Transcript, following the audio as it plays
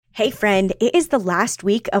Hey friend, it is the last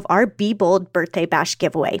week of our Be Bold Birthday Bash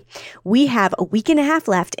giveaway. We have a week and a half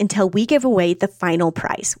left until we give away the final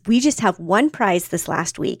prize. We just have one prize this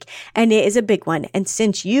last week, and it is a big one. And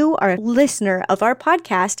since you are a listener of our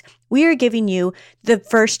podcast, we are giving you the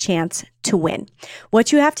first chance to win.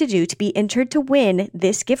 What you have to do to be entered to win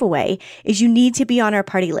this giveaway is you need to be on our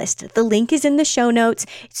party list. The link is in the show notes.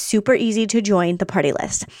 It's super easy to join the party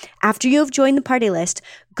list. After you have joined the party list,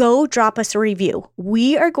 go drop us a review.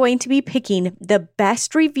 We are going to be picking the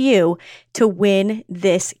best review to win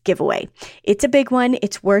this giveaway. It's a big one.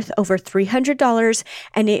 It's worth over $300,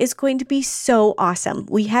 and it is going to be so awesome.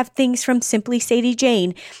 We have things from Simply Sadie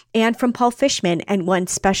Jane and from Paul Fishman, and one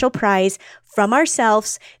special prize from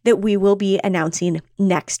ourselves that we will be announcing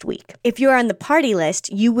next week. If you're on the party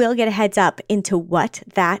list, you will get a heads up into what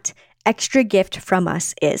that extra gift from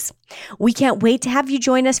us is. We can't wait to have you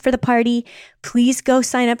join us for the party. Please go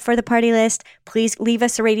sign up for the party list. Please leave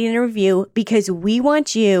us a rating and a review because we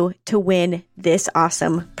want you to win this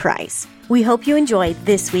awesome prize. We hope you enjoyed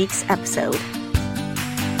this week's episode.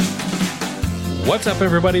 What's up,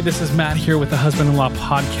 everybody? This is Matt here with the Husband-in-Law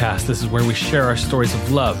Podcast. This is where we share our stories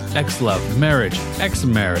of love, ex-love, marriage,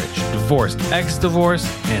 ex-marriage, divorce, ex-divorce,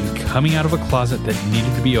 and coming out of a closet that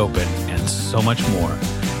needed to be open, and so much more.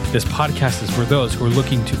 This podcast is for those who are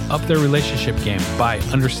looking to up their relationship game by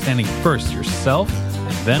understanding first yourself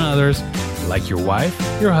and then others, like your wife,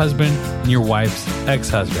 your husband, and your wife's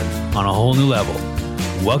ex-husband on a whole new level.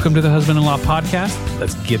 Welcome to the Husband-in-Law Podcast.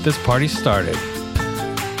 Let's get this party started.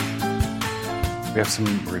 We have some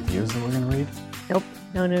reviews that we're going to read? Nope,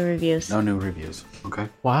 no new reviews. No new reviews. Okay.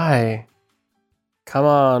 Why? Come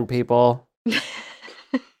on, people.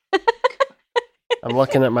 I'm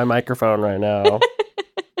looking at my microphone right now.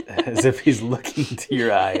 As if he's looking into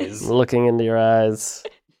your eyes. I'm looking into your eyes.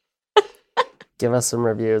 Give us some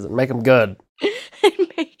reviews and make them good.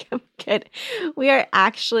 Make them good. We are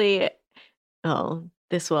actually... Oh,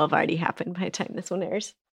 this will have already happened by the time this one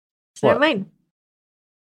airs. So never mind.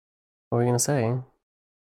 What were you going to say?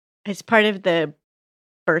 As part of the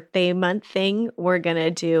birthday month thing, we're going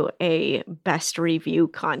to do a best review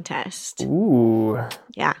contest. Ooh.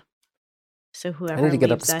 Yeah. So whoever I need to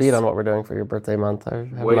get up to speed us, on what we're doing for your birthday month. I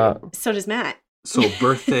have Wait. not. So does Matt.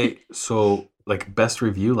 So like best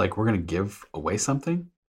review, like we're going to give away something?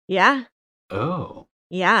 Yeah. Oh.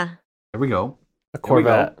 Yeah. There we go. A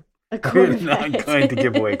Corvette. A We're not going to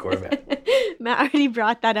give away a Corvette. Matt already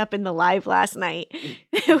brought that up in the live last night.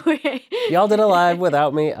 Y'all did a live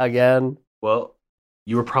without me again. Well,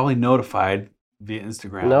 you were probably notified via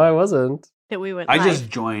Instagram. No, I wasn't. That we went I live. just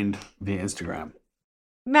joined via Instagram.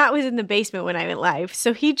 Matt was in the basement when I went live,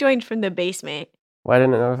 so he joined from the basement. Why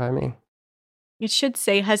didn't it notify me? It should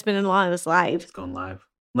say husband-in-law was live. It's going live.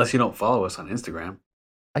 Unless you don't follow us on Instagram.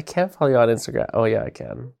 I can't follow you on Instagram. Oh, yeah, I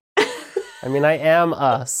can. I mean, I am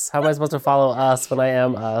us. How am I supposed to follow us when I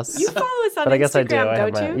am us? You follow us on But I guess I do.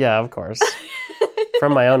 Instagram, don't you? Yeah, of course.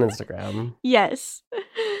 From my own Instagram. Yes. I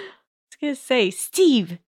was going to say,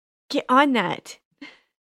 Steve, get on that.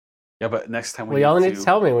 Yeah, but next time Well, y'all need to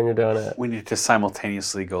tell me when you're doing it. We need to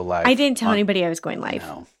simultaneously go live. I didn't tell anybody I was going live.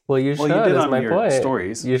 No. Well, you should. Well, you did is on my your point.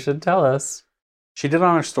 stories. You should tell us. She did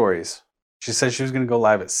on her stories. She said she was going to go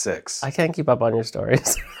live at 6. I can't keep up on your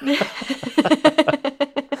stories.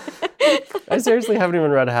 I seriously haven't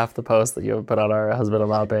even read half the posts that you have put on our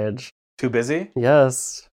Husband-in-Law page. Too busy?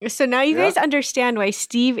 Yes. So now you guys understand why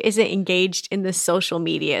Steve isn't engaged in the social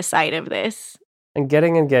media side of this. And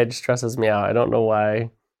getting engaged stresses me out. I don't know why.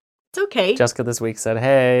 It's okay. Jessica this week said,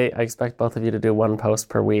 hey, I expect both of you to do one post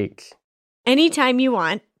per week. Anytime you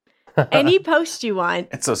want. Any post you want.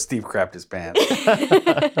 And so Steve crapped his pants.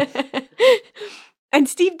 And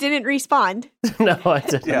Steve didn't respond. No, I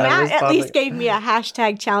didn't. Yeah. Matt at least gave me a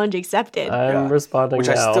hashtag challenge accepted. I'm responding Which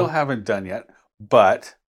now. I still haven't done yet.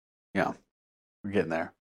 But, yeah, we're getting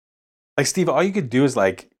there. Like, Steve, all you could do is,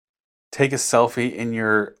 like, take a selfie in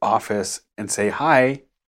your office and say hi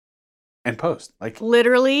and post. Like,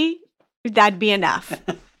 Literally, that'd be enough.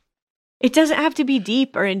 It doesn't have to be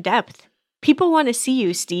deep or in depth. People want to see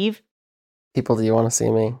you, Steve. People, do you want to see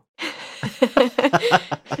me?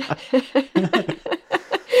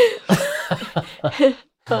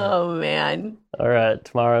 Oh, man. All right.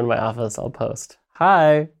 Tomorrow in my office, I'll post.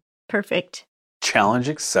 Hi. Perfect. challenge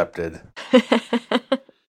accepted.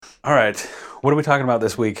 All right. What are we talking about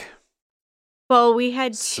this week? Well, we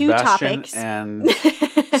had two Sebastian topics. and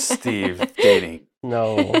Steve dating.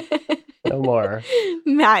 No, no more.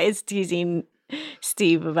 Matt is teasing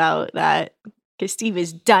Steve about that because Steve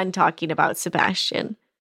is done talking about Sebastian.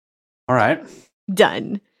 All right.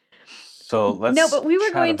 Done. So let's No, but we were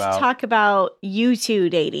chat going about... to talk about you two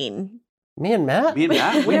dating. Me and Matt? Me and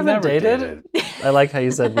Matt? We haven't never dated? I like how you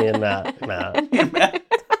said me and Matt. Me and Matt.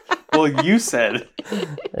 Well, you said.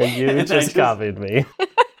 And you just copied me.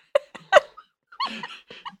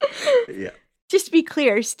 Yeah. Just to be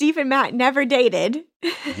clear, Steve and Matt never dated.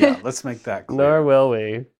 Yeah, let's make that clear. Nor will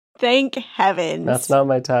we. Thank heavens. That's not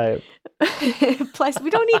my type. Plus, we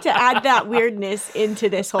don't need to add that weirdness into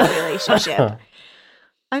this whole relationship.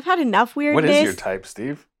 I've had enough weirdness. What is your type,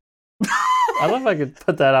 Steve? I don't know if I could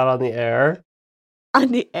put that out on the air.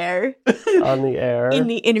 On the air. On the air. In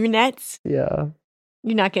the internets. Yeah.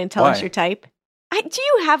 You're not going to tell us your type? Do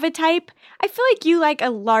you have a type? I feel like you like a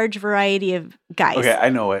large variety of guys. Okay, I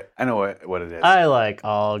know it. I know what it is. I like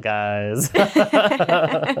all guys.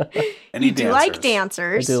 You do like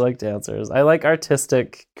dancers. I do like dancers. I like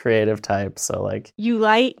artistic, creative types. So like. You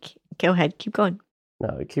like. Go ahead. Keep going.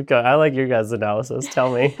 No, keep going. I like your guys' analysis.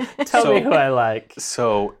 Tell me. Tell me who I like.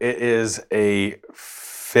 So it is a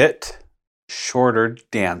fit, shorter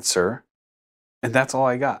dancer. And that's all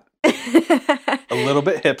I got. A little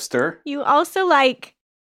bit hipster. You also like.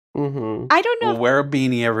 Mm-hmm. I don't know. We'll wear a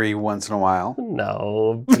beanie every once in a while.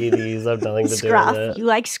 No, beanies have nothing to Scruff. do with it. You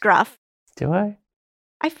like scruff. Do I?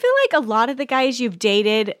 I feel like a lot of the guys you've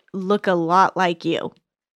dated look a lot like you.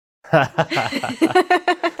 Does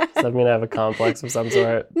that mean I have a complex of some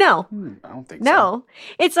sort? No. I don't think so. No.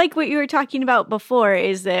 It's like what you were talking about before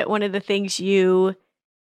is that one of the things you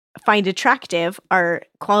find attractive are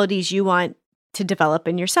qualities you want to develop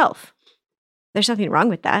in yourself. There's nothing wrong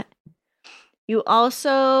with that. You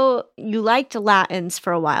liked Latins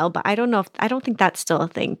for a while, but I don't think that's still a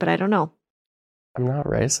thing, but I don't know. I'm not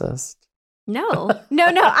racist. No.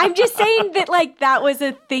 I'm just saying that like that was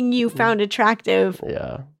a thing you found attractive.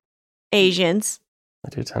 Yeah. Asians. I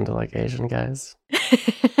do tend to like Asian guys.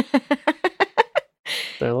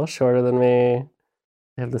 They're a little shorter than me.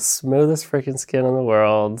 They have the smoothest freaking skin in the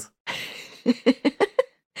world.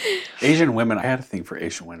 Asian women, I had a thing for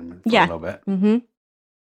Asian women for a little bit. Mm-hmm.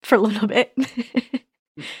 For a little bit.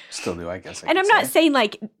 Still do, I guess. And I'm not saying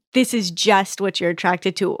like this is just what you're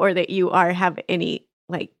attracted to or that you have any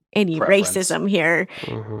Preference. Racism here.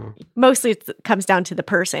 Mm-hmm. Mostly it comes down to the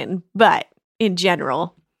person, but in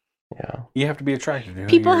general. Yeah. You have to be attracted to who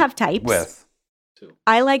People you're have types. with.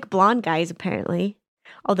 I like blonde guys apparently.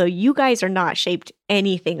 Although you guys are not shaped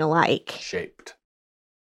anything alike. Shaped.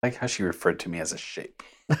 I like how she referred to me as a shape.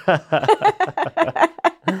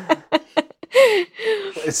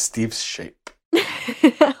 It's Steve's shape.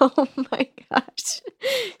 Oh my gosh.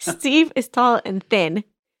 Steve is tall and thin.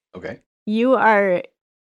 Okay. You are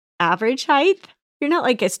average height. You're not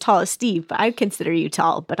like as tall as Steve, but I consider you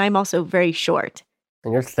tall, but I'm also very short.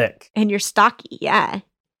 And you're thick. And you're stocky, yeah.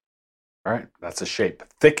 All right. That's a shape.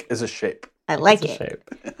 Thick is a shape. I like It's a it.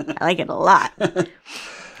 shape. I like it a lot.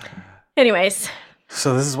 Anyways.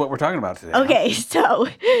 So this is what we're talking about today. Okay, so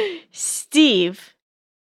Steve,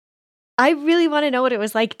 I really want to know what it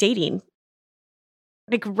was like dating.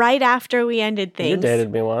 Like right after we ended things. You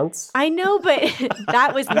dated me once. I know, but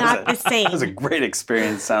that was not the same. That was a great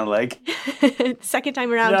experience, sounded like. Second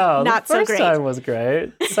time around, No, not the so first great. time was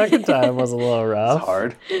great. Second time was a little rough. It's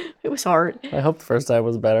hard. It was hard. I hope the first time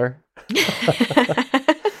was better.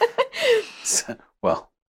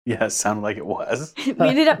 Well, yeah, it sounded like it was. We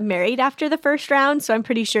ended up married after the first round, so I'm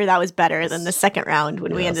pretty sure that was better than the second round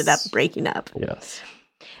when we ended up breaking up. Yes.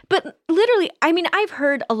 But literally, I mean, I've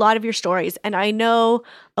heard a lot of your stories and I know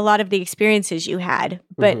a lot of the experiences you had,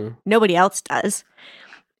 but nobody else does.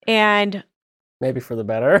 And maybe for the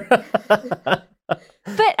better. but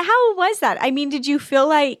how was that? I mean, did you feel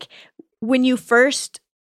like when you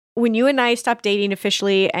and I stopped dating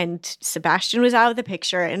officially and Sebastian was out of the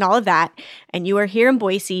picture and all of that, and you were here in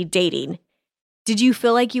Boise dating, did you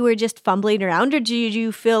feel like you were just fumbling around or did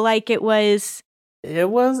you feel like it was...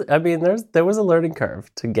 It was, I mean, there was a learning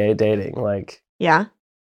curve to gay dating. Like, yeah.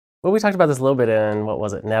 Well, we talked about this a little bit in, what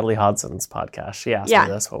was it, Natalie Hodson's podcast. She asked me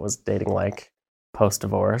this, what was dating like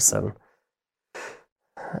post-divorce?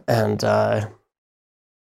 And I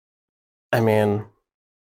mean,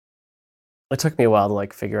 it took me a while to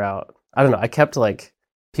like figure out, I don't know, I kept like,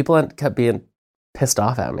 people kept being pissed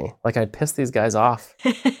off at me. Like I'd piss these guys off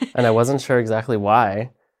and I wasn't sure exactly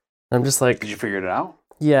why. I'm just like... Did you figure it out?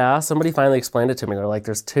 Yeah, somebody finally explained it to me. They're like,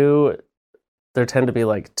 there tend to be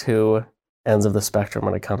like two ends of the spectrum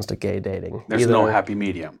when it comes to gay dating. There's no happy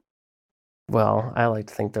medium. Well, I like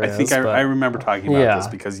to think there is. I think I remember talking about this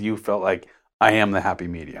because you felt like I am the happy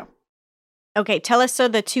medium. Okay, tell us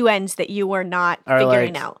the two ends that you were not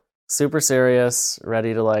figuring like, out. Super serious,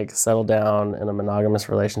 ready to like settle down in a monogamous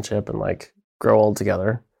relationship and like grow old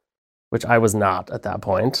together, which I was not at that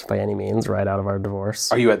point by any means, right out of our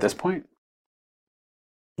divorce. Are you at this point?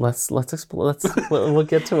 we'll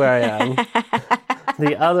get to where I am.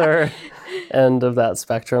 The other end of that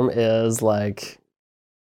spectrum is like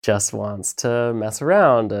just wants to mess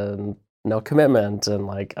around and no commitment and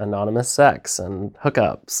like anonymous sex and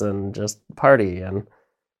hookups and just party. And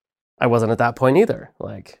I wasn't at that point either.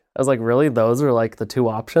 Like I was like, really, those are like the two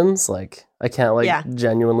options. Like I can't like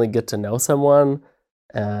genuinely get to know someone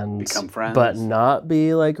and become friends, but not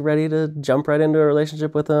be like ready to jump right into a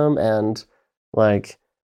relationship with them, and like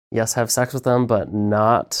yes, have sex with them, but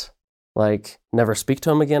not like never speak to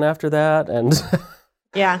them again after that. And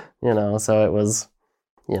Yeah. you know, so it was,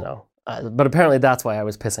 you know, but apparently that's why I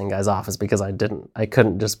was pissing guys off, is because I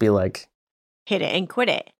couldn't just be like, hit it and quit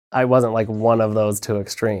it. I wasn't like one of those two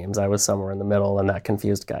extremes. I was somewhere in the middle, and that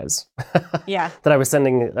confused guys. Yeah. I was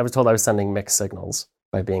told I was sending mixed signals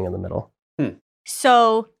by being in the middle.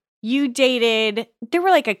 So you dated, there were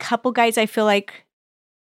like a couple guys, I feel like,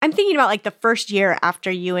 I'm thinking about like the first year after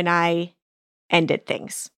you and I ended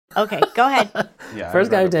things. Okay, go ahead. Yeah, First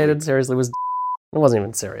guy I dated seriously was, it wasn't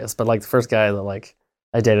even serious, but like the first guy that like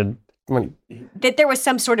I dated when That there was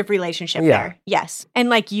some sort of relationship there. Yes. And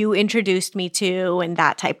like you introduced me to and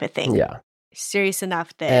that type of thing. yeah. Serious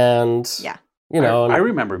enough that, And yeah. you know, I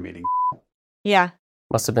remember meeting. Yeah.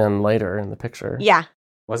 must have been later in the picture. Yeah.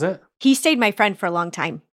 Was it? He stayed my friend for a long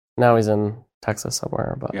time. Now he's in Texas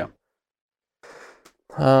somewhere, but Yeah.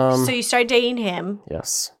 So you started dating him.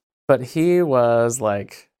 Yes. But he was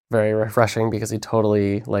like very refreshing because he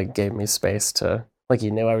totally like gave me space to, like,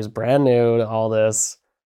 he knew I was brand new to all this,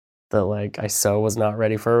 that like I so was not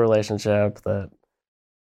ready for a relationship, that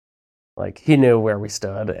like he knew where we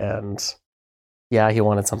stood, and yeah, he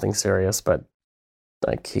wanted something serious, but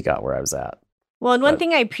like he got where I was at. Well, and one But-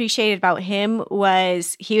 thing I appreciated about him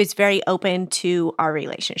was he was very open to our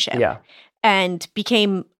relationship. Yeah. And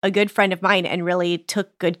became a good friend of mine and really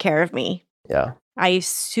took good care of me. Yeah. I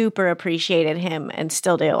super appreciated him and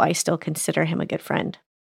still do. I still consider him a good friend.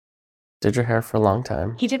 Did your hair for a long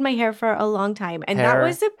time. He did my hair for a long time, and Hair- that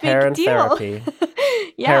was a hair big and deal. therapy.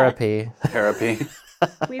 Yeah, Therapy. Therapy.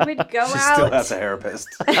 we would go She out. still has a therapist.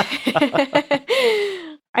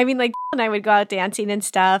 I mean, like, and I would go out dancing and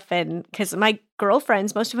stuff, and because my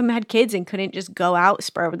girlfriends, most of them had kids and couldn't just go out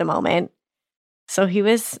spur of the moment. So he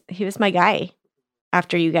was my guy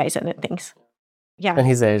after you guys ended things. Yeah, And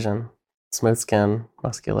he's Asian. Smooth skin,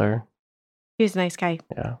 muscular. he was a nice guy.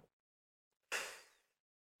 Yeah.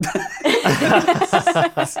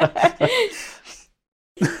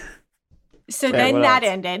 So Yeah, then what that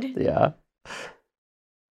else? ended. Yeah.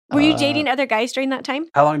 Were you Uh, dating other guys during that time?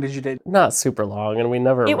 How long did you date? Not super long, and we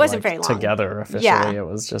never It were, wasn't like, very long. together officially. Yeah. It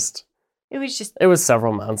was just, It was just it was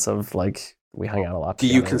several months of like, we hung out a lot Do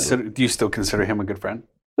together. you still consider him a good friend?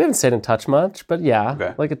 We haven't stayed in touch much, but yeah,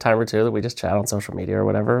 Okay. like a time or two that we just chat on social media or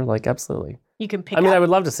whatever. Like, absolutely. you can pick I mean, up. I would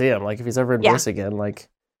love to see him. Like, if he's ever in Yeah. Boise again, like,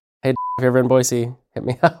 hey, if you're ever in Boise, hit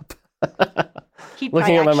me up. He'd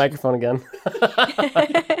Looking at my probably microphone again.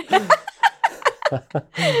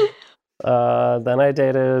 Then I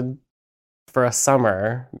dated for a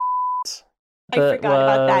summer. I forgot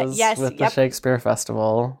about that. was Yes, with the yep. Shakespeare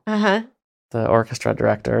Festival, Uh-huh. the orchestra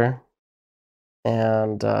director.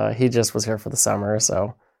 And he just was here for the summer.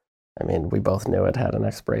 So, I mean, we both knew it had an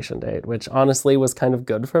expiration date, which honestly was kind of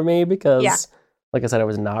good for me because, Yeah. like I said, I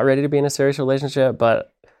was not ready to be in a serious relationship,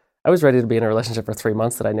 but I was ready to be in a relationship for 3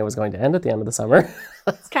 months that I knew was going to end at the end of the summer.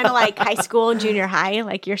 It's kind of like high school and junior high,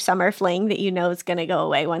 like your summer fling that you know is going to go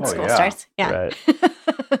away once Oh, school yeah. starts. Yeah.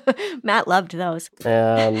 Right. Matt loved those.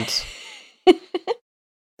 And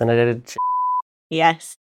then I dated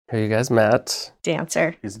Yes. who you guys met,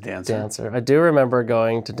 Dancer. He's a dancer. dancer. I do remember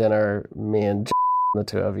going to dinner, me and the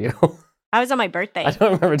two of you. I was on my birthday. I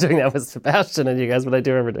don't remember doing that with Sebastian and you guys, but I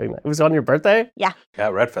do remember doing that. It was on your birthday? Yeah,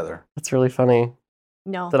 Red Feather. That's really funny.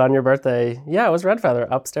 No. That on your birthday, yeah, it was Red Feather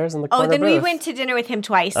upstairs in the Oh, corner then we booth. went to dinner with him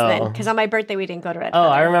twice Oh. then, because on my birthday we didn't go to Red Oh,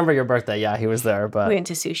 Feather. I remember your birthday. Yeah, he was there, but We went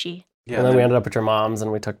to sushi. Yeah, and then we ended up at your mom's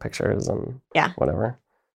and we took pictures and Yeah. whatever.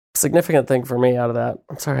 Significant thing for me out of that.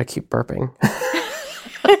 I'm sorry, I keep burping.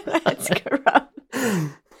 That's gross.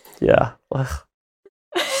 Yeah. Ugh.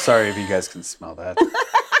 Sorry if you guys can smell that.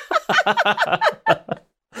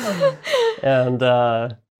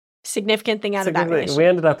 And Significant thing out of that significantly, relationship. we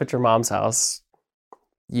ended up at your mom's house.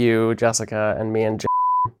 You, Jessica, and me and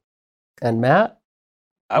and Matt.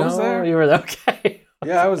 I was No, there. You were there. Okay.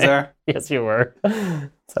 Yeah, I was there. Yes, you were.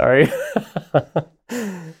 Sorry.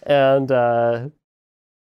 And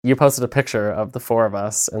you posted a picture of the four of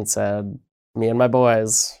us and said, "Me and my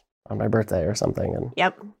boys on my birthday" or something. And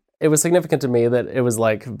Yep. it was significant to me that it was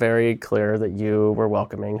like very clear that you were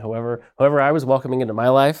welcoming whoever I was welcoming into my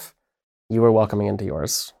life, you were welcoming into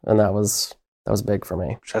yours. And that was That was big for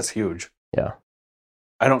me. That's huge. Yeah.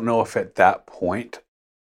 I don't know if at that point,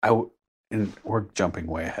 and we're jumping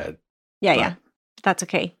way ahead. Yeah, but yeah. That's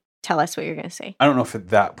okay. Tell us what you're going to say. I don't know if at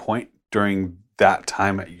that point during that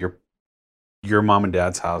time at your mom and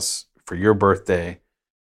dad's house for your birthday,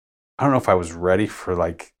 I don't know if I was ready for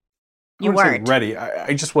like. I You wouldn't say weren't. ready.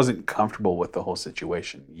 I just wasn't comfortable with the whole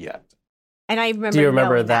situation yet. And I remember. Do you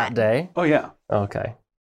remember knowing that day? Oh yeah, Okay.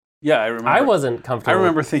 yeah. I remember. I wasn't comfortable. I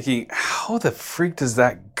remember thinking, how the freak does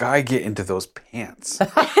that guy get into those pants?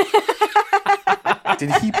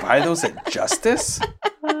 Did he buy those at Justice?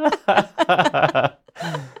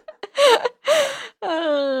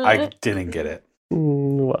 I didn't get it.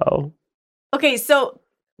 Wow. Okay, so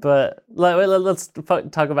But let's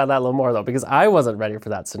talk about that a little more, though, because I wasn't ready for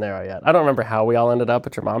that scenario yet. I don't remember how we all ended up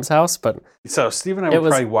at your mom's house, but So Steve and I were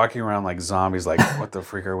probably walking around like zombies, like, what the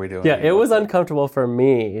freak are we doing? yeah, it was uncomfortable for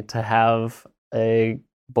me to have a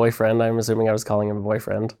boyfriend, I'm assuming I was calling him a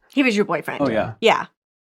boyfriend, he was your boyfriend. Oh yeah. Yeah.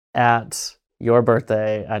 at your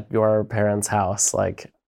birthday at your parents' house.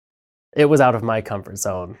 Like, it was out of my comfort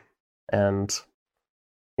zone. And,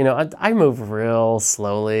 you know, I move real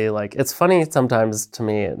slowly. Like, it's funny sometimes to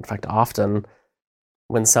me, in fact, often,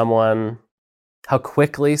 when how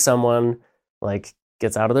quickly someone, like,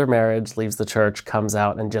 gets out of their marriage, leaves the church, comes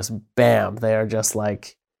out, and just, bam, they are just,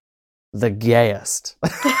 like, the gayest.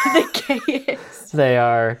 The gayest. They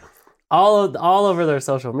are all over their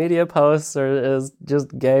social media posts is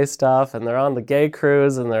just gay stuff, and they're on the gay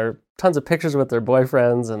cruise, and there are tons of pictures with their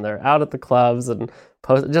boyfriends, and they're out at the clubs and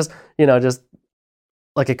just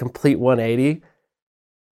like a complete 180.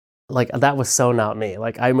 Like, that was so not me.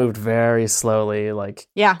 Like, I moved very slowly, like,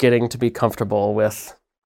 Yeah. getting to be comfortable with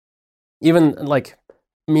even like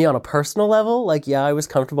me on a personal level. Like, yeah, I was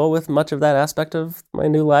comfortable with much of that aspect of my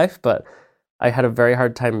new life, but I had a very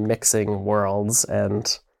hard time mixing worlds.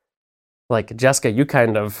 And like, Jessica, you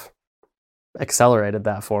kind of accelerated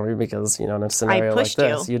that for me because, you know, in a scenario like pushed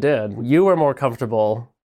this, you did. You were more comfortable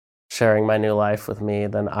sharing my new life with me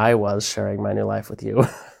than I was sharing my new life with you.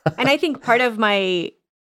 And I think part of my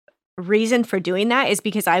reason for doing that is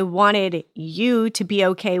because I wanted you to be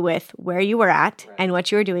okay with where you were at and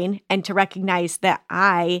what you were doing, and to recognize that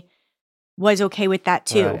I was okay with that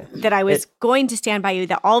too. Right. That I was going to stand by you,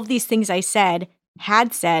 that all of these things I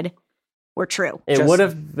had said were true. It would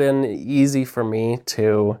have been easy for me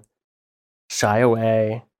to shy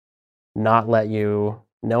away, not let you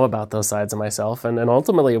know about those sides of myself, and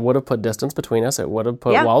ultimately it would have put distance between us. It would have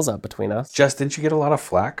put walls up between us. Jess, didn't you get a lot of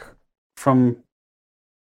flack from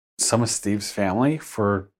some of Steve's family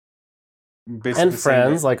for basically And saying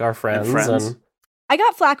friends, that- like our friends. friends. I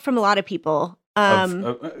got flack from a lot of people.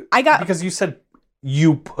 I got because you said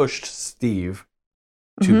you pushed Steve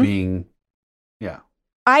to Mhm. being,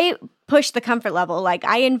 I pushed the comfort level. Like,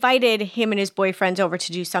 I invited him and his boyfriends over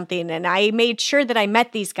to do something, and I made sure that I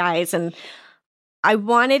met these guys, and I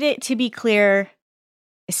wanted it to be clear,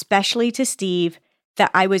 especially to Steve,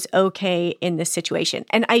 that I was okay in this situation.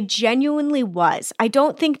 And I genuinely was. I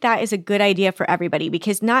don't think that is a good idea for everybody,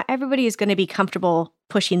 because not everybody is going to be comfortable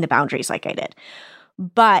pushing the boundaries like I did.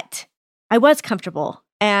 But I was comfortable,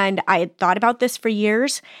 and I had thought about this for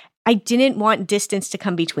years. I didn't want distance to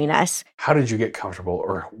come between us. How did you get comfortable,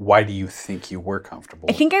 or why do you think you were comfortable?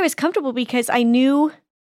 I think I was comfortable because I knew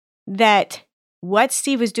that what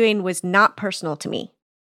Steve was doing was not personal to me.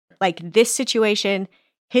 Like, this situation,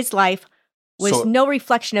 his life, was So- no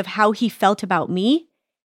reflection of how he felt about me.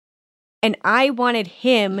 And I wanted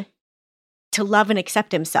him to love and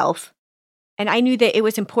accept himself. And I knew that it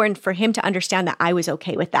was important for him to understand that I was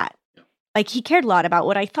okay with that. Like, he cared a lot about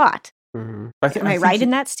what I thought. Mhm. Am I right in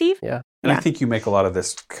that, Steve? Yeah. And Yeah. I think you make a lot of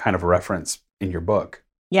this kind of reference in your book,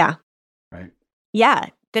 Yeah. right? Yeah.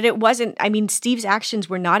 That it wasn't, I mean, Steve's actions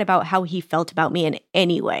were not about how he felt about me in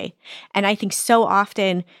any way. And I think so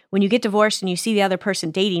often when you get divorced and you see the other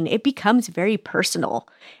person dating, it becomes very personal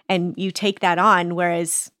and you take that on.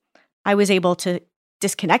 Whereas I was able to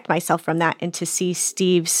disconnect myself from that and to see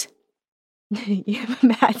Steve's,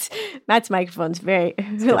 Matt's microphone's very,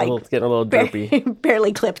 It's getting a little droopy,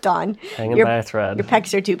 barely clipped on. hanging your- by a thread. Your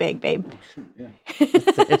pecs are too big, babe.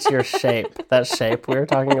 It's your shape. That shape we were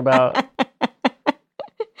talking about.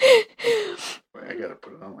 I gotta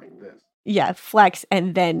put it on like this. Yeah, flex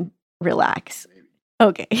and then relax.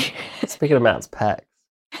 Okay. Speaking of Matt's pecs,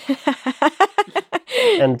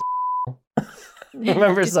 and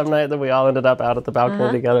remember some night that we all ended up out at the balcony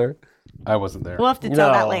Uh-huh. together? I wasn't there. We'll have to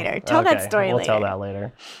tell that No. later. Tell that Okay, story we'll later. tell that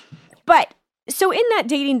later. But so in that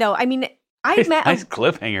dating though, I mean, I met nice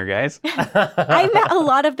cliffhanger, guys. I met a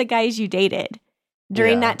lot of the guys you dated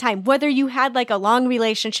during Yeah. that time, whether you had like a long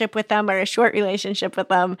relationship with them or a short relationship with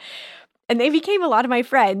them. and they became a lot of my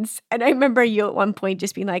friends. And I remember you at one point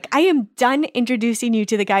just being like, I am done introducing you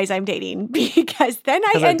to the guys I'm dating because then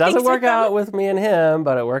I end it doesn't things work with them, out with me and him,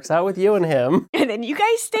 but it works out with you and him. and then you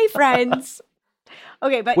guys stay friends.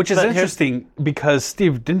 Okay, but Which is interesting because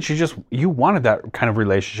Steve, you wanted that kind of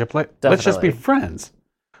relationship? Let's just be Definitely. friends.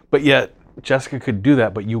 But yet Jessica could do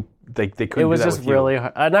that, but they couldn't. It was do that just with you. really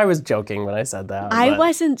hard. And I was joking when I said that. I but-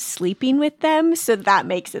 wasn't sleeping with them, so that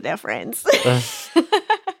makes a difference.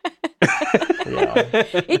 Yeah.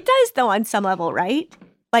 It does, though, on some level, right?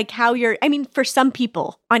 Like for some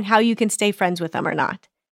people, on how you can stay friends with them or not.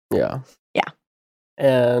 Yeah. Yeah.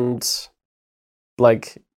 And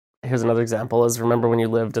like, here's another example is remember when you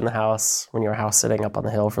lived in the house, when you were house sitting up on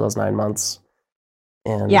the hill for those 9 months?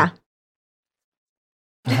 And Yeah.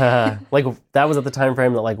 like that was at the time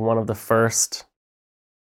frame that like one of the first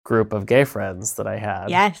group of gay friends that I had.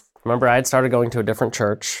 Yes. Remember I had started going to a different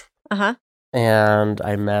church Uh-huh. and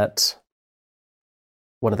I met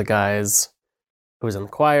one of the guys who was in the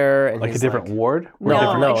choir and Like a he's different ward? No,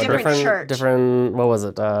 Or a different church. different, what was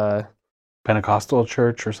it? Pentecostal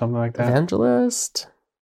church or something like that? Evangelist?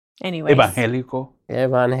 Anyways. Evangelico?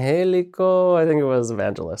 Evangelico, I think it was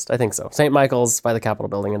evangelist. I think so. St. Michael's by the Capitol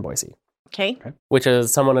building in Boise, Okay. which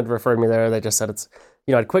is someone had referred me there. They just said it's,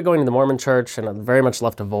 I'd quit going to the Mormon church and I'd very much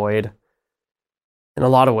left a void in a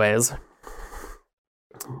lot of ways. I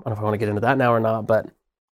don't know if I want to get into that now or not, but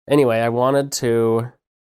anyway, I wanted to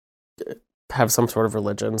have some sort of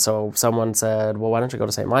religion. So someone said, well, why don't you go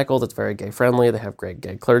to St. Michael's? It's very gay friendly. They have great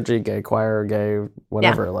gay clergy, gay choir, gay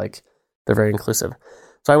whatever. Like they're very inclusive.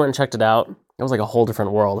 So I went and checked it out. It was like a whole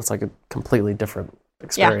different world. It's like a completely different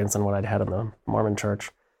experience than what I'd had in the Mormon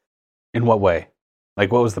church. In what way?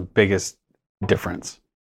 Like, what was the biggest difference?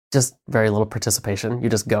 Just very little participation. You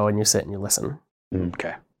just go and you sit and you listen.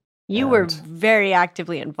 Okay. You were And- very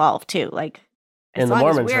actively involved, too. Like, as In the long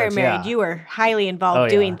Mormon as we were church, married, yeah. you were highly involved Oh, yeah.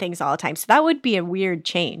 doing things all the time. So that would be a weird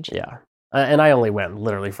change. Yeah. And I only went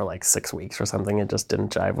literally for like 6 weeks or something. It just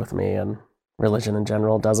didn't jive with me, and religion in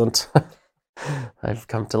general doesn't. I've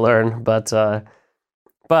come to learn. But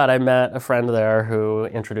I met a friend there who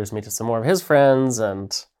introduced me to some more of his friends,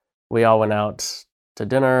 and we all went out to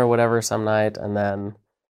dinner or whatever some night. And then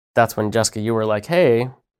that's when, Jessica, you were like, hey,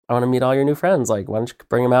 I want to meet all your new friends. Like, why don't you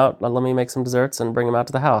bring them out? Let me make some desserts and bring them out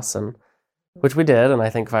to the house. And which we did. And I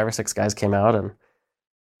think 5 or 6 guys came out.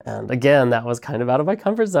 And again, that was kind of out of my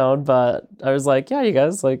comfort zone. But I was like, yeah, you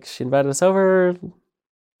guys, like, she invited us over.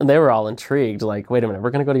 And they were all intrigued. Like, wait a minute, we're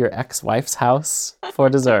going to go to your ex-wife's house for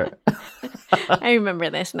dessert. I remember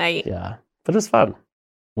this night. Yeah. But it was fun.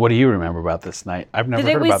 What do you remember about this night? I've never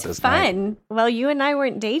Because heard it about was this night. fun. Well, you and I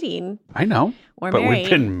weren't dating I know, or but married. we've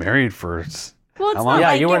been married for... Well, it's How not long? Yeah,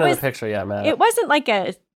 like you weren't it in was, the picture yet, Matt. It wasn't like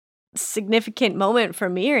a significant moment for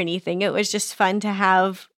me or anything. It was just fun to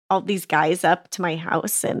have all these guys up to my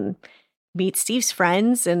house and meet Steve's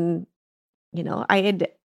friends. And,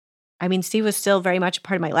 Steve was still very much a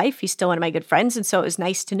part of my life. He's still one of my good friends. And so it was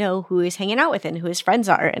nice to know who he's hanging out with and who his friends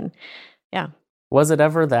are. And Was it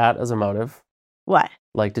ever that as a motive? what?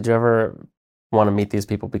 Like, did you ever want to meet these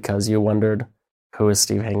people because you wondered who is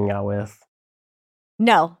Steve hanging out with?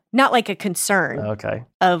 No, not like a concern Okay.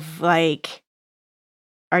 of like,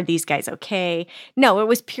 are these guys okay? No, it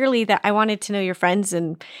was purely that I wanted to know your friends,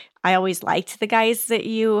 and I always liked the guys that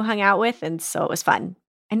you hung out with, and so it was fun.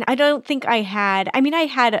 And I don't think I had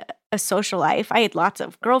a social life. I had lots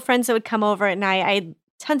of girlfriends that would come over at night. I had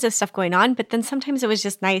tons of stuff going on, but then sometimes it was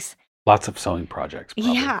just nice. Lots of sewing projects,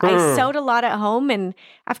 probably. Yeah, I sewed a lot at home, and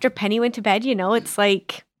after Penny went to bed, it's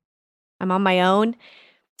like I'm on my own.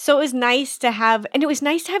 So it was nice to have, and it was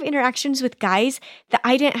nice to have interactions with guys that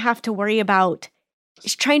I didn't have to worry about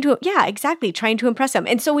trying to impress them.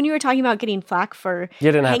 And so when you were talking about getting flack for You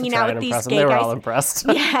didn't have hanging to try out and with impress these them. gay They were guys, all impressed.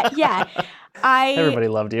 yeah, Everybody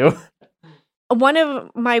loved you. one of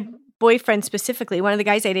my boyfriends specifically, one of the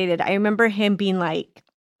guys I dated, I remember him being like,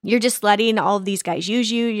 you're just letting all of these guys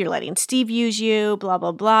use you. You're letting Steve use you, blah,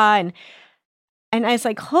 blah, blah. And I was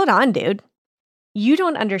like, hold on, dude. You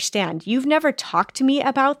don't understand. You've never talked to me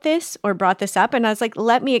about this or brought this up. And I was like,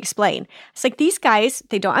 let me explain. It's like, these guys,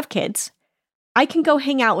 they don't have kids. I can go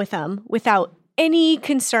hang out with them without any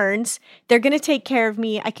concerns. They're going to take care of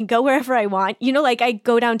me. I can go wherever I want. Like I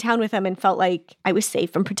go downtown with them and felt like I was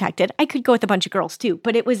safe and protected. I could go with a bunch of girls too,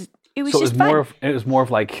 but it was So just fun. it was more of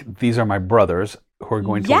like, these are my brothers who are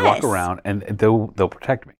going to walk Yes. around and they'll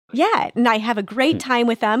protect me. Yeah, and I have a great time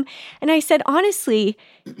with them. And I said, honestly,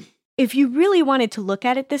 if you really wanted to look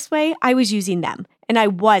at it this way, I was using them and I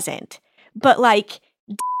wasn't. But like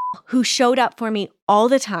who showed up for me all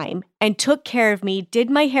the time and took care of me, did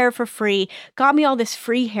my hair for free, got me all this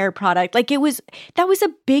free hair product. Like that was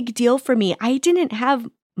a big deal for me. I didn't have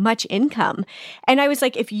much income. And I was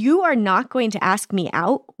like, if you are not going to ask me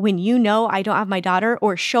out when you know I don't have my daughter,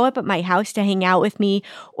 or show up at my house to hang out with me,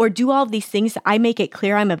 or do all of these things that I make it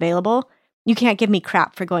clear I'm available, you can't give me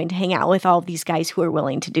crap for going to hang out with all of these guys who are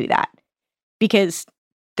willing to do that. Because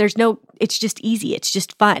it's just easy. It's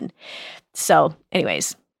just fun. So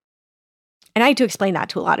anyways, and I had to explain that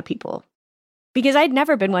to a lot of people because I'd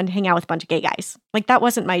never been one to hang out with a bunch of gay guys. Like that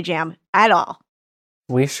wasn't my jam at all.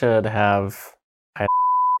 We should have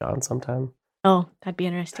on sometime. Oh, that'd be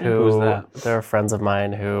interesting. Who's that? There are friends of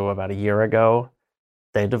mine who about a year ago,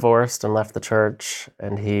 they divorced and left the church,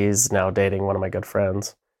 and he's now dating one of my good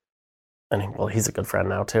friends. And he's a good friend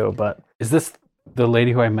now too, but... Is this the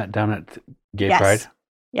lady who I met down at Gay Pride?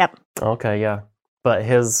 Yep. Okay, yeah. But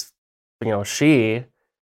she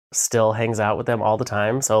still hangs out with them all the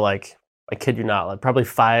time. So like, I kid you not, like probably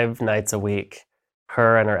 5 nights a week,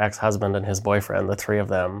 her and her ex-husband and his boyfriend, the 3 of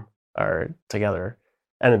them are together.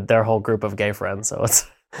 And their whole group of gay friends. So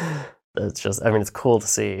it's just, it's cool to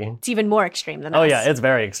see. It's even more extreme than us. Oh yeah, it's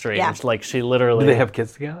very extreme. Yeah. Like she literally... Do they have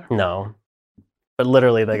kids together? No. But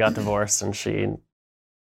literally they got divorced and she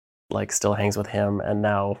like still hangs with him and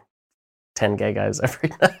now 10 gay guys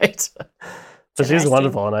every night. So she's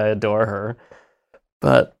wonderful and I adore her.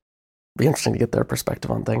 But it'd be interesting to get their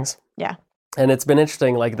perspective on things. Yeah. And it's been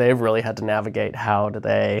interesting, like they've really had to navigate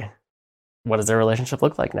what does their relationship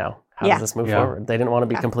look like now? How does this move forward? They didn't want to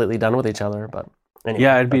be completely done with each other, but anyway.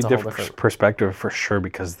 Yeah, it'd be a different perspective for sure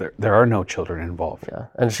because there are no children involved. Yeah,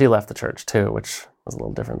 and she left the church too, which was a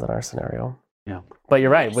little different than our scenario. Yeah. But you're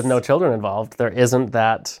right, with no children involved, there isn't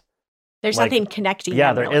that... There's nothing connecting Yeah,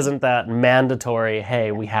 them, there really. isn't that mandatory,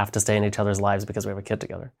 hey, we have to stay in each other's lives because we have a kid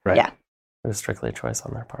together. Right. Yeah. It was strictly a choice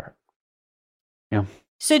on their part. Yeah.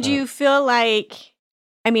 So do you feel like...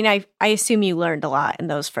 I assume you learned a lot in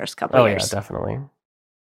those first couple of years. Oh, yeah, definitely.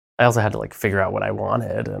 I also had to figure out what I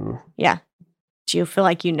wanted, and Yeah. Do you feel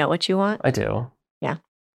like you know what you want? I do. Yeah.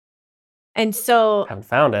 And so... Haven't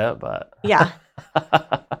found it, but... Yeah.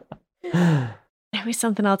 There was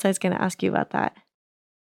something else I was going to ask you about that.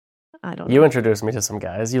 I don't know. You introduced me to some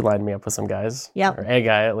guys. You lined me up with some guys. Yep. Or a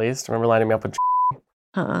guy, at least. Remember lining me up with...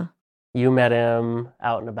 Huh. You met him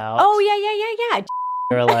out and about. Oh, yeah.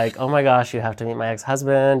 You were like, oh my gosh, you have to meet my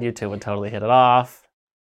ex-husband. You two would totally hit it off.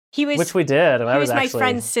 He was... Which we did. And He I was my actually...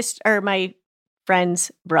 friend's sister, or my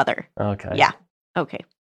friend's brother. Okay. Yeah. Okay.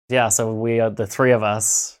 Yeah, so we, the 3 of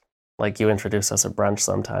us, you introduced us at brunch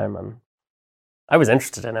sometime, and I was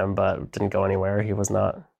interested in him, but it didn't go anywhere. He was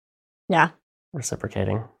not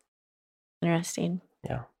reciprocating. Interesting.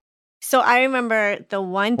 Yeah. So I remember the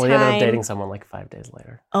one time... Well, he ended up dating someone 5 days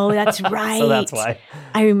later. Oh, that's right. So that's why.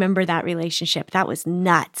 I remember that relationship. That was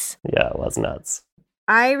nuts. Yeah, it was nuts.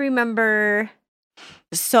 I remember...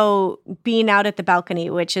 So being out at the balcony,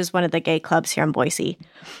 which is one of the gay clubs here in Boise.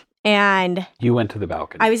 And... You went to the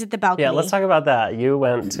balcony. I was at the balcony. Yeah, let's talk about that. You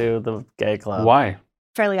went to the gay club. Why?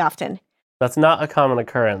 Fairly often. That's not a common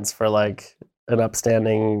occurrence for an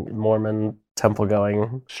upstanding Mormon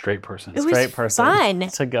temple-going Straight person. It was fun.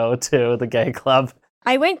 to go to the gay club.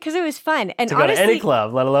 I went because it was fun. And to honestly, go to any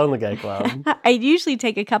club, let alone the gay club. I'd usually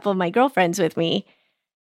take a couple of my girlfriends with me,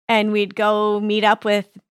 and we'd go meet up with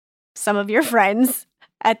some of your friends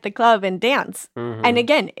at the club and dance. Mm-hmm. And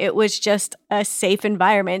again, it was just a safe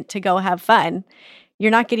environment to go have fun.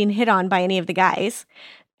 You're not getting hit on by any of the guys.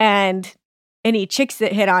 And any chicks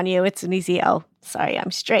that hit on you, it's an easy, oh, sorry,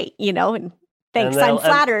 I'm straight, and thanks, I'm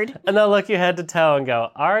flattered. And they'll look you head to toe and go,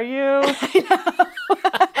 are you? I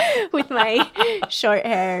know. With my short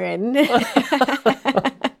hair and...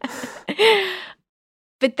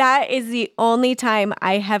 But that is the only time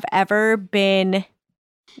I have ever been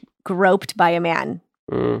groped by a man.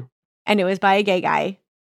 Mm. And it was by a gay guy.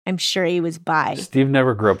 I'm sure he was bi. Steve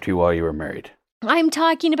never groped you while you were married. I'm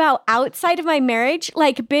talking about outside of my marriage,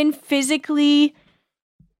 been physically,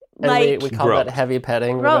 and we call groped. that heavy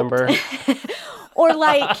petting, groped. remember? Or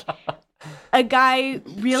a guy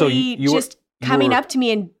really coming up to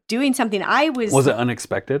me and doing something. Was it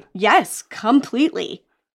unexpected? Yes, completely.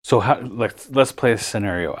 So let's play a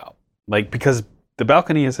scenario out. Because the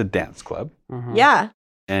balcony is a dance club. Mm-hmm. Yeah.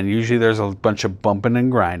 And usually there's a bunch of bumping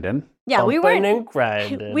and grinding. Yeah, bumping and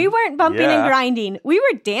grinding. We weren't bumping and grinding. We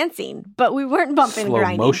were dancing, but we weren't bumping and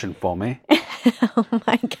grinding. Slow motion for me. Oh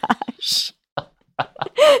my gosh.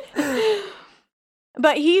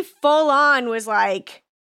 But he full on was up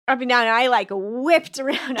and down, and I whipped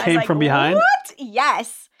around. I was Came from behind? What?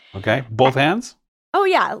 Yes. Okay. Both hands? Oh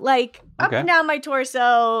yeah, up and down my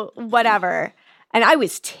torso, whatever. And I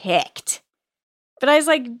was ticked. But I was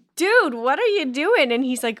like, dude, what are you doing? And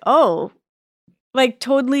he's like, oh, like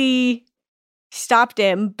totally stopped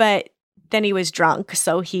him. But then he was drunk.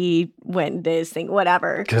 So he went and did his thing,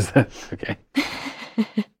 whatever. Okay.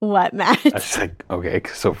 What, Matt? I was like, okay,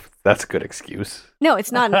 so that's a good excuse. No,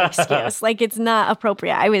 it's not an excuse. Like, it's not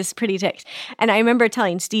appropriate. I was pretty ticked. And I remember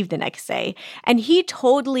telling Steve the next day, and he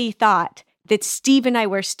totally thought that Steve and I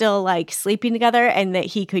were still like sleeping together and that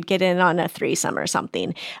he could get in on a threesome or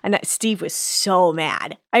something. And that Steve was so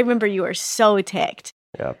mad. I remember you were so ticked.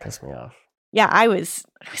 Yeah, it pissed me off. Yeah, I was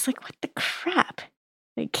like, what the crap?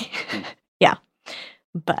 Like, yeah.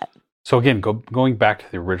 But. So again, going back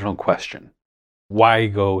to the original question, why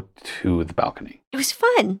go to the balcony? It was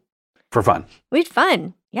fun. For fun. We had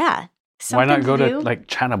fun. Yeah. Why not go to do. like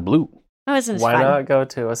China Blue? That wasn't as Why fun. not go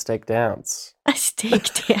to a steak dance? A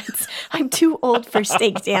steak dance. I'm too old for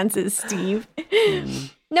steak dances, Steve.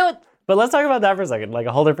 No. But let's talk about that for a second, like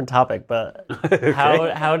a whole different topic. But Okay.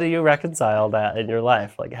 how do you reconcile that in your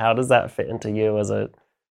life? Like, how does that fit into you as a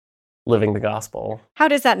living the gospel? How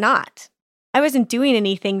does that not? I wasn't doing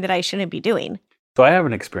anything that I shouldn't be doing. So I have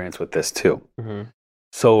an experience with this too. Mm-hmm.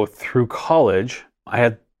 So through college, I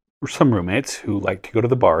had some roommates who liked to go to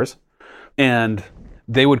the bars, and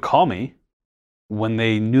they would call me when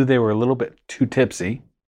they knew they were a little bit too tipsy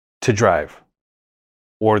to drive,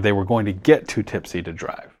 or they were going to get too tipsy to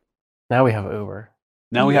drive. Now we have Uber.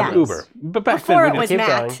 Now we have Yes. Uber, but back Before then it we was keep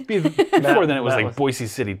Matt. didn't. Before then, it was Matt like was- Boise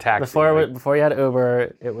City taxi. Before right? before you had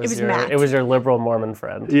Uber, it was Matt. it was your liberal Mormon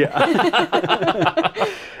friend. Yeah.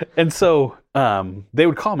 And so they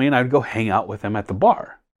would call me, and I would go hang out with them at the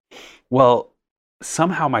bar. Well,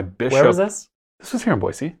 somehow my bishop. Where was this? This was here in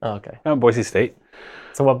Boise, Oh, okay. Boise State.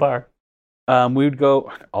 So what bar? We would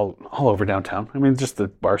go all over downtown. I mean, just the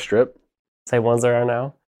bar strip. Same ones there are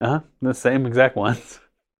now? The same exact ones.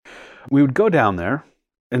 We would go down there,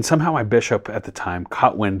 and somehow my bishop at the time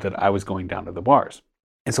caught wind that I was going down to the bars.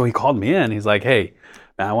 And so he called me in. He's like, hey,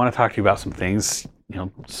 man, I want to talk to you about some things. You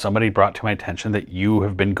know, somebody brought to my attention that you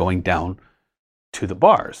have been going down to the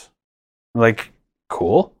bars. I'm like,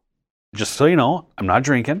 cool. Just so you know, I'm not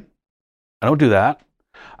drinking. I don't do that.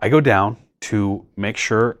 I go down to make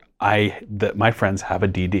sure that my friends have a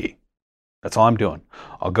DD. That's all I'm doing.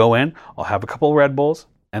 I'll go in, I'll have a couple of Red Bulls,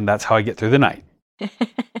 and that's how I get through the night.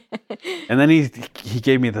 And then he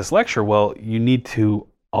gave me this lecture. Well, you need to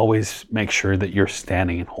always make sure that you're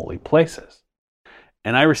standing in holy places.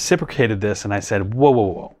 And I reciprocated this, and I said, whoa, whoa,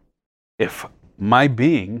 whoa. If my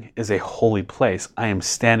being is a holy place, I am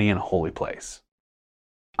standing in a holy place.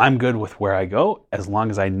 I'm good with where I go as long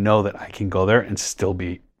as I know that I can go there and still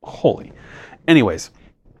be holy. Anyways,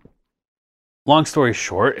 long story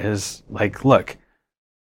short is like, look,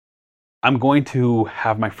 I'm going to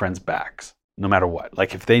have my friends' backs no matter what.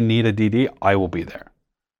 Like if they need a DD, I will be there.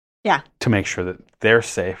 Yeah. To make sure that they're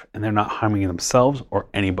safe and they're not harming themselves or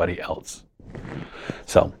anybody else.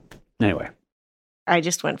 So, anyway. I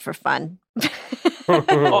just went for fun.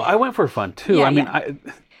 Oh, I went for fun too. Yeah, I mean, yeah.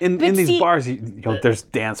 in But these see- bars, you know, there's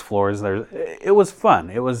dance floors. It was fun.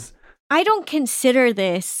 It was. I don't consider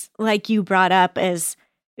this, like you brought up, as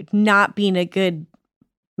not being a good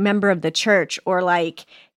member of the church or like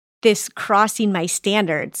this crossing my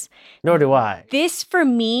standards. Nor do I. This for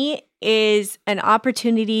me is an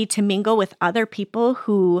opportunity to mingle with other people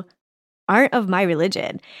who aren't of my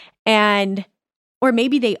religion. And, or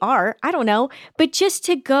maybe they are, I don't know, but just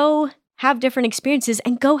to go have different experiences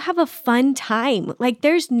and go have a fun time. Like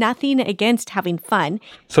there's nothing against having fun.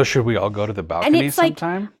 So should we all go to the balcony it's like-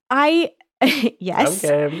 sometime? Yes.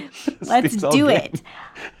 Okay. Let's Steve's all do game. it.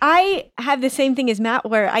 I have the same thing as Matt,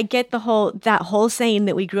 where I get that whole saying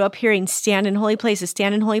that we grew up hearing, stand in holy places,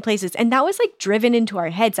 stand in holy places. And that was like driven into our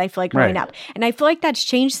heads, I feel like, growing Right. up. And I feel like that's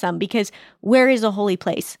changed some because where is a holy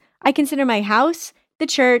place? I consider my house, the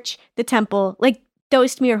church, the temple, like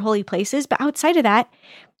those to me are holy places. But outside of that,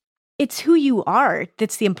 it's who you are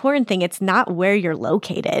that's the important thing. It's not where you're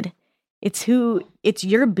located. It's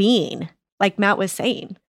your being, like Matt was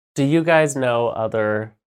saying. Do you guys know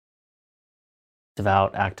other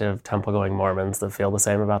devout, active, temple-going Mormons that feel the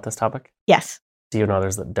same about this topic? Yes. Do you know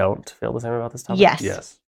others that don't feel the same about this topic? Yes.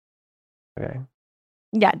 Yes. Okay.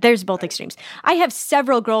 Yeah, there's both extremes. I have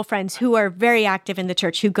several girlfriends who are very active in the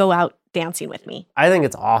church who go out dancing with me. I think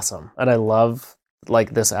it's awesome. And I love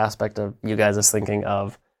like this aspect of you guys is thinking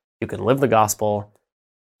of you can live the gospel,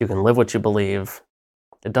 you can live what you believe.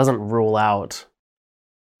 It doesn't rule out.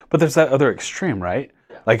 But there's that other extreme, right?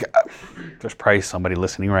 Like, there's probably somebody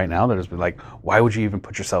listening right now that is like, why would you even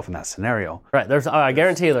put yourself in that scenario? Right. I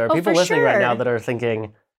guarantee you there are Oh, people for listening right now sure. that are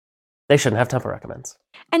thinking They shouldn't have temple recommends.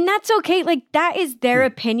 And that's okay. Like, that is their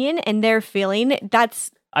opinion and their feeling.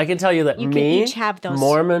 That's, I can tell you that you can me, each have those.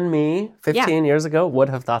 Mormon me, 15 years ago, would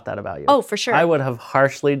have thought that about you. Oh, for sure. I would have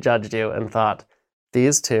harshly judged you and thought,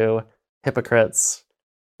 these two hypocrites,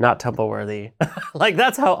 not temple worthy. Like,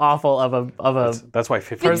 that's how awful of a That's why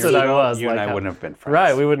 15 years person I ago, was, you and like, I wouldn't have been friends.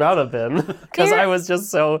 right. We would not have been because There- I was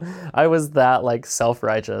just I was that like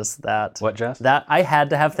self-righteous that What, Jess? that I had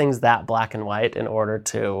to have things that black and white in order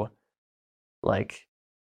to like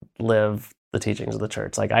live the teachings of the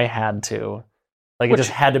church. Like I had to, like it Which-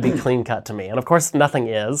 just had to be clean cut to me. And of course nothing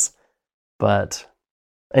is, but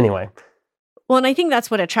anyway, Well, and I think that's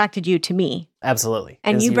what attracted you to me. absolutely.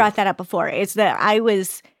 And Is you brought that up before. It's that I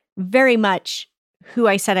was very much who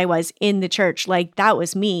I said I was in the church. Like, that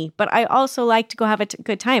was me. But I also like to go have a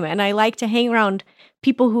good time. And I like to hang around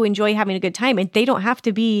people who enjoy having a good time. And they don't have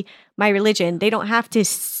to be my religion. They don't have to,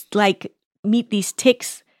 like, meet these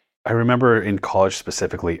ticks. I remember in college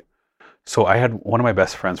specifically, so I had one of my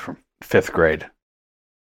best friends from 5th grade.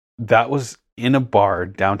 That was in a bar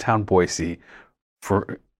downtown Boise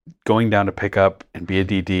for going down to pick up and be a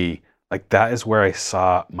DD. Like, that is where I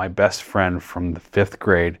saw my best friend from the 5th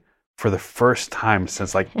grade for the first time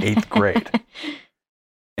since like 8th grade.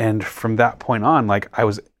 And from that point on, like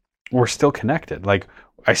we're still connected. Like,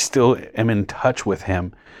 I still am in touch with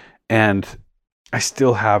him and I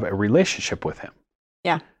still have a relationship with him.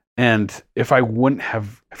 Yeah. And if I wouldn't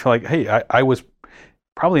have, I feel like, hey, I was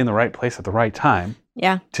probably in the right place at the right time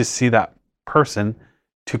Yeah. to see that person,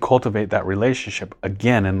 to cultivate that relationship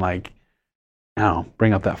again and like, I don't know,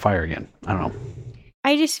 bring up that fire again. I don't know.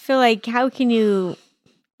 I just feel like, how can you?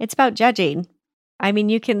 It's about judging. I mean,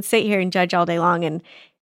 you can sit here and judge all day long, and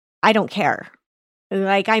I don't care.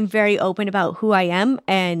 Like, I'm very open about who I am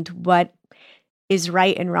and what is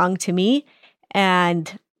right and wrong to me.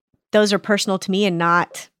 And those are personal to me and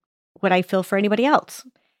not what I feel for anybody else.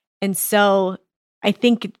 And so I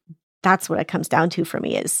think that's what it comes down to for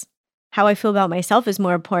me, is how I feel about myself is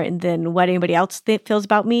more important than what anybody else feels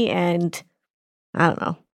about me. And I don't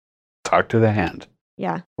know. Talk to the hand.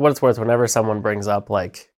 Yeah. What it's worth, whenever someone brings up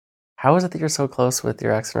like, how is it that you're so close with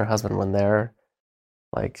your ex and her husband when they're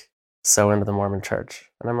like so into the Mormon church?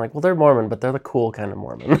 And I'm like, well, they're Mormon, but they're the cool kind of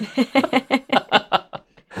Mormon.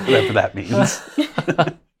 Whatever that means.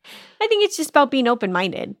 I think it's just about being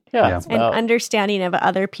open-minded Yeah. It's and about- understanding of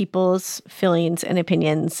other people's feelings and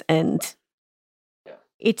opinions. And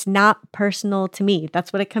it's not personal to me.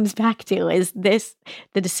 That's what it comes back to, is this,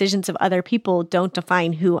 the decisions of other people don't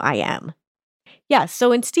define who I am. Yeah. So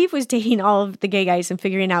when Steve was dating all of the gay guys and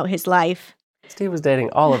figuring out his life. Steve was dating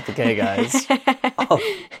all of the gay guys.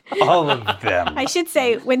 All of them. I should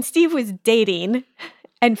say, when Steve was dating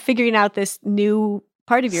and figuring out this new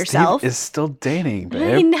part of yourself. Steve is still dating, I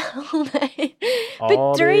babe. know. But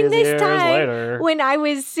All during these this years time, later. when I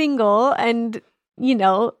was single and, you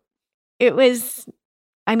know, it was,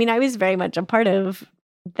 I mean, I was very much a part of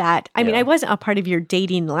that. I mean, Yeah. I wasn't a part of your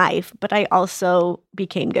dating life, but I also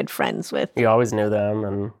became good friends with, You always knew them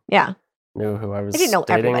and yeah. knew who I was I didn't know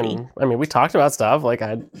dating. everybody. And, I mean, we talked about stuff. Like,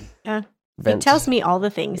 I'd Yeah. vent. He tells me all the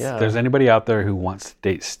things. Yeah. If there's anybody out there who wants to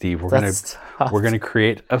date Steve, That's tough. we're gonna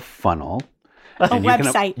create a funnel. A and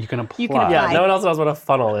website. You can apply. You can apply. Yeah, no one else knows what a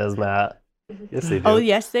funnel is, Matt. Yes, they do. Oh,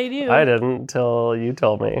 yes, they do. I didn't until you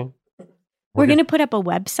told me. We're going to put up a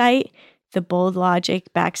website, the Bold Logic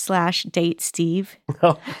 /date Steve.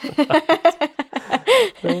 No,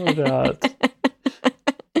 no, not.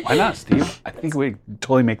 Why not, Steve? I think we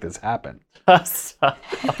totally make this happen.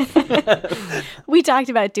 We talked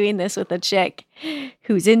about doing this with a chick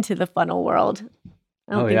who's into the funnel world.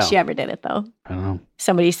 I don't Oh, think yeah. she ever did it, though. I don't know.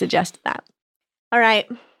 Somebody suggested that. All right.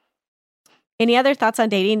 Any other thoughts on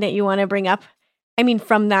dating that you want to bring up? I mean,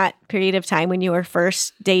 from that period of time when you were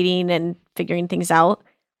first dating and figuring things out,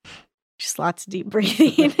 just lots of deep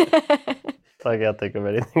breathing. I can't think of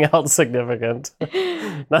anything else significant.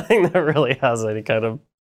 Nothing that really has any kind of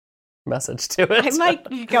message to it. I'm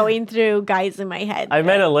like going through guys in my head. I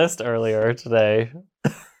made a list earlier today.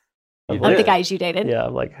 You of the did. guys you dated. Yeah,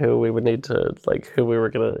 like who we would need to, like who we were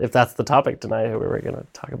gonna, if that's the topic tonight, who we were gonna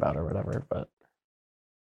talk about or whatever. But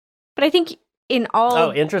But I think in all.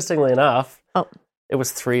 oh, interestingly enough, Oh. it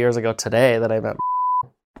was 3 years ago today that I met.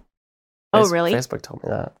 Oh, really? Facebook told me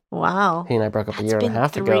that. Wow. He and I broke up a That's year and a been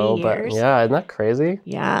half 3 ago. But years. yeah, isn't that crazy?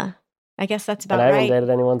 Yeah. I guess that's about And I haven't right. dated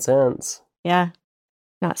anyone since. Yeah.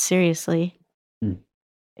 Not seriously. Hmm.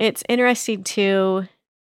 It's interesting to,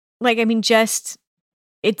 like, I mean, just,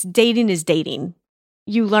 it's dating is dating.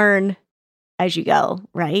 You learn as you go,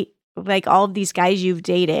 right? Like all of these guys you've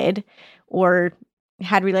dated or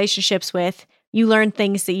had relationships with, you learn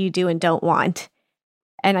things that you do and don't want.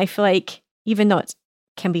 And I feel like even though it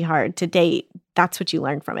can be hard to date, that's what you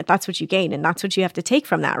learn from it. That's what you gain. And that's what you have to take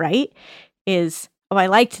from that, right? Is, oh, I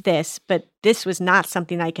liked this, but this was not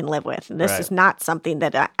something I can live with. And this is not something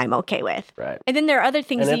that I'm okay with. Right. And then there are other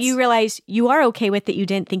things that you realize you are okay with that you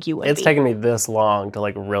didn't think you would It's taken me this long to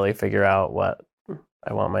like really figure out what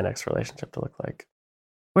I want my next relationship to look like.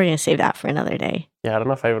 We're going to save that for another day. Yeah, I don't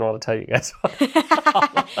know if I even want to tell you guys.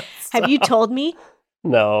 Have you told me?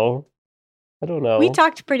 No. I don't know. We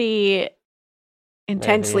talked pretty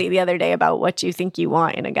intensely the other day about what you think you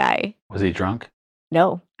want in a guy. Was he drunk?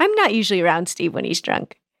 No. I'm not usually around Steve when he's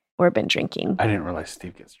drunk or been drinking. I didn't realize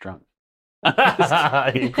Steve gets drunk.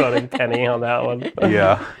 You quoting Penny on that one?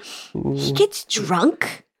 Yeah. He gets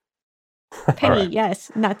drunk? Penny, right. Yes.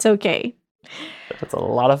 And that's okay. It's a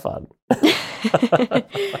lot of fun.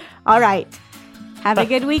 All right. Have a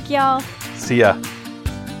good week, y'all. See ya.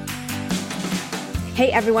 Hey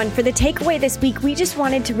everyone, for the takeaway this week, we just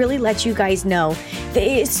wanted to really let you guys know that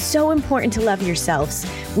it is so important to love yourselves.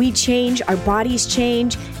 We change, our bodies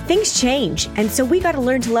change, things change. And so we got to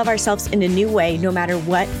learn to love ourselves in a new way, no matter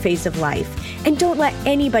what phase of life. And don't let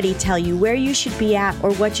anybody tell you where you should be at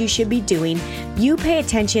or what you should be doing. You pay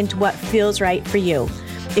attention to what feels right for you.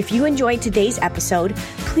 If you enjoyed today's episode,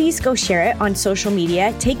 please go share it on social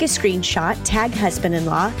media, take a screenshot, tag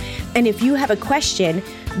husband-in-law. And if you have a question,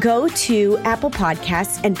 go to Apple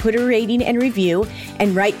Podcasts and put a rating and review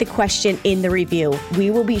and write the question in the review. We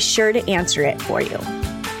will be sure to answer it for you.